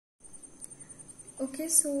Okay,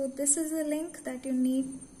 so this is a link that you need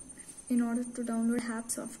in order to download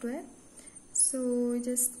Hap software. So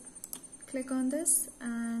just click on this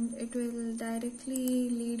and it will directly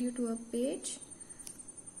lead you to a page.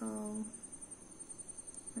 One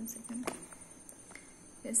second.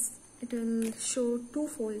 Yes, it will show 2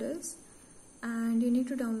 folders and you need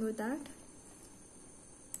to download that,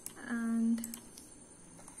 and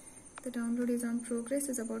the download is on progress,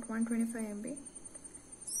 is about 125 MB.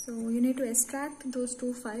 So you need to extract those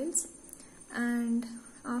 2 files, and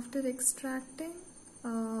after extracting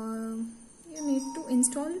you need to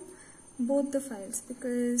install both the files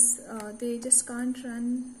because they just can't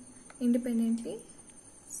run independently.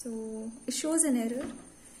 So it shows an error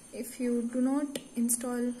if you do not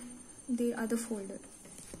install the other folder.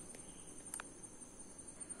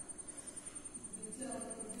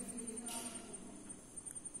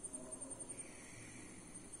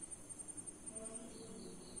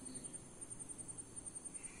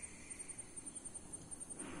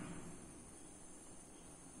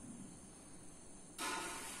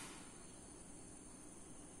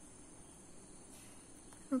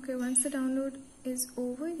 Okay, once the download is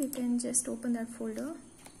over, you can just open that folder.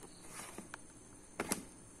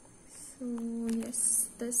 So yes,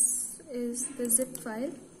 this is the zip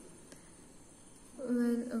file.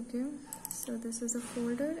 Well, okay, so this is a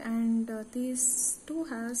folder, and these 2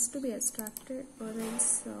 has to be extracted, or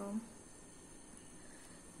else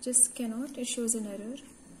just cannot. It shows an error.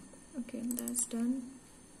 Okay, that's done.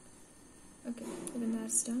 Okay, even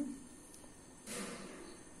that's done.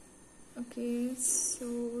 Okay, so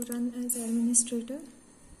run as administrator.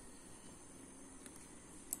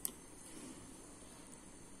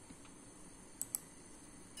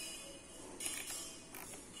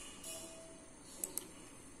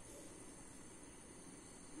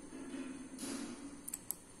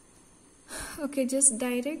 Okay, just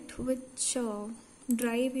direct which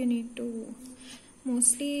drive you need to.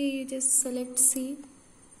 Mostly just select C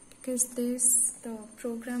because the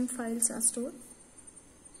program files are stored.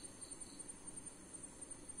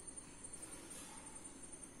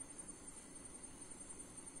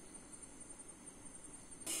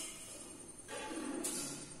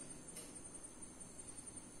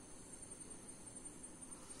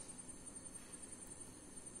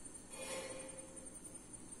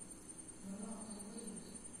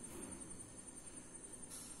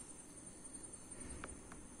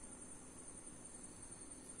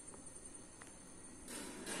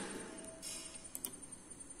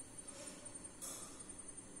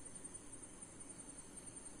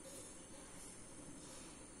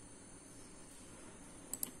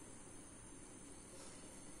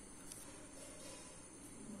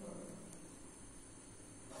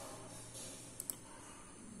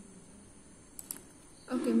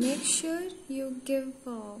 Okay, make sure you give,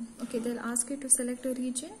 okay, they'll ask you to select a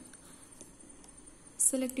region,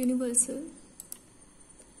 select universal,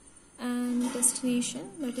 and destination,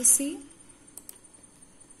 that is C.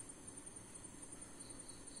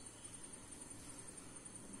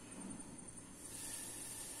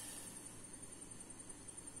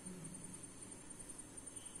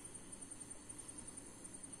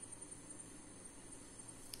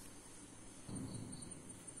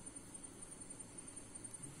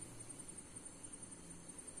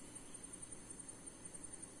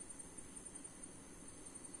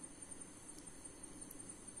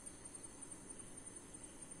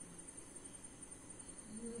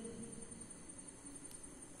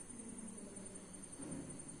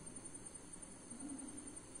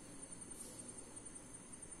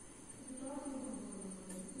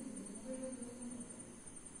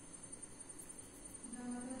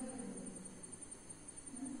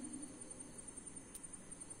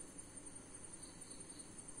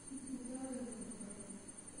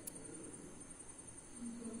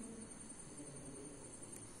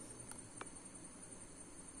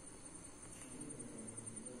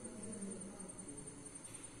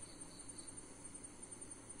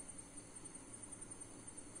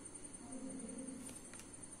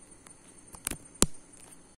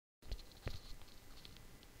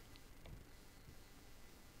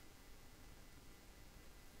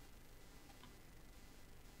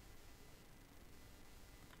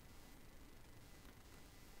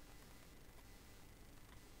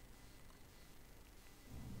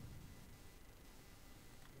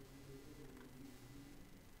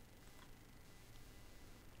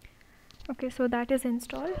 Okay, so that is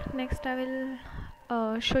installed. Next I will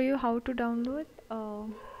show you how to download what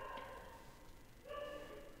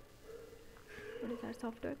is that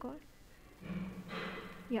software called?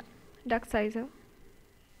 Yeah, Duct Sizer.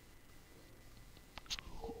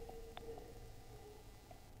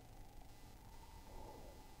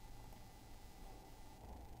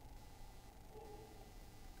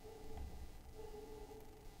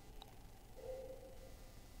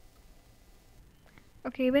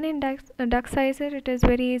 Okay, even in Duct Sizer, it is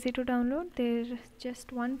very easy to download. There's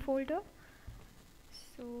just one folder.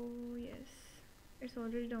 So yes, it's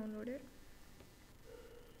already downloaded.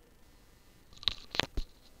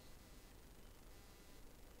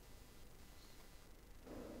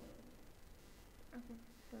 Okay,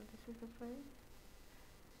 so this is the file.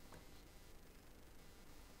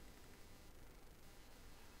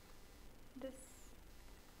 This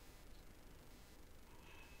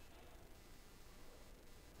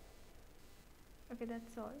okay,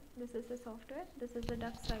 that's all. This is the software. This is the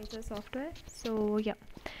Duct Sizer software. So yeah,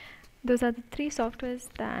 those are the three softwares.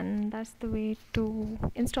 Then that's the way to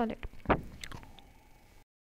install it.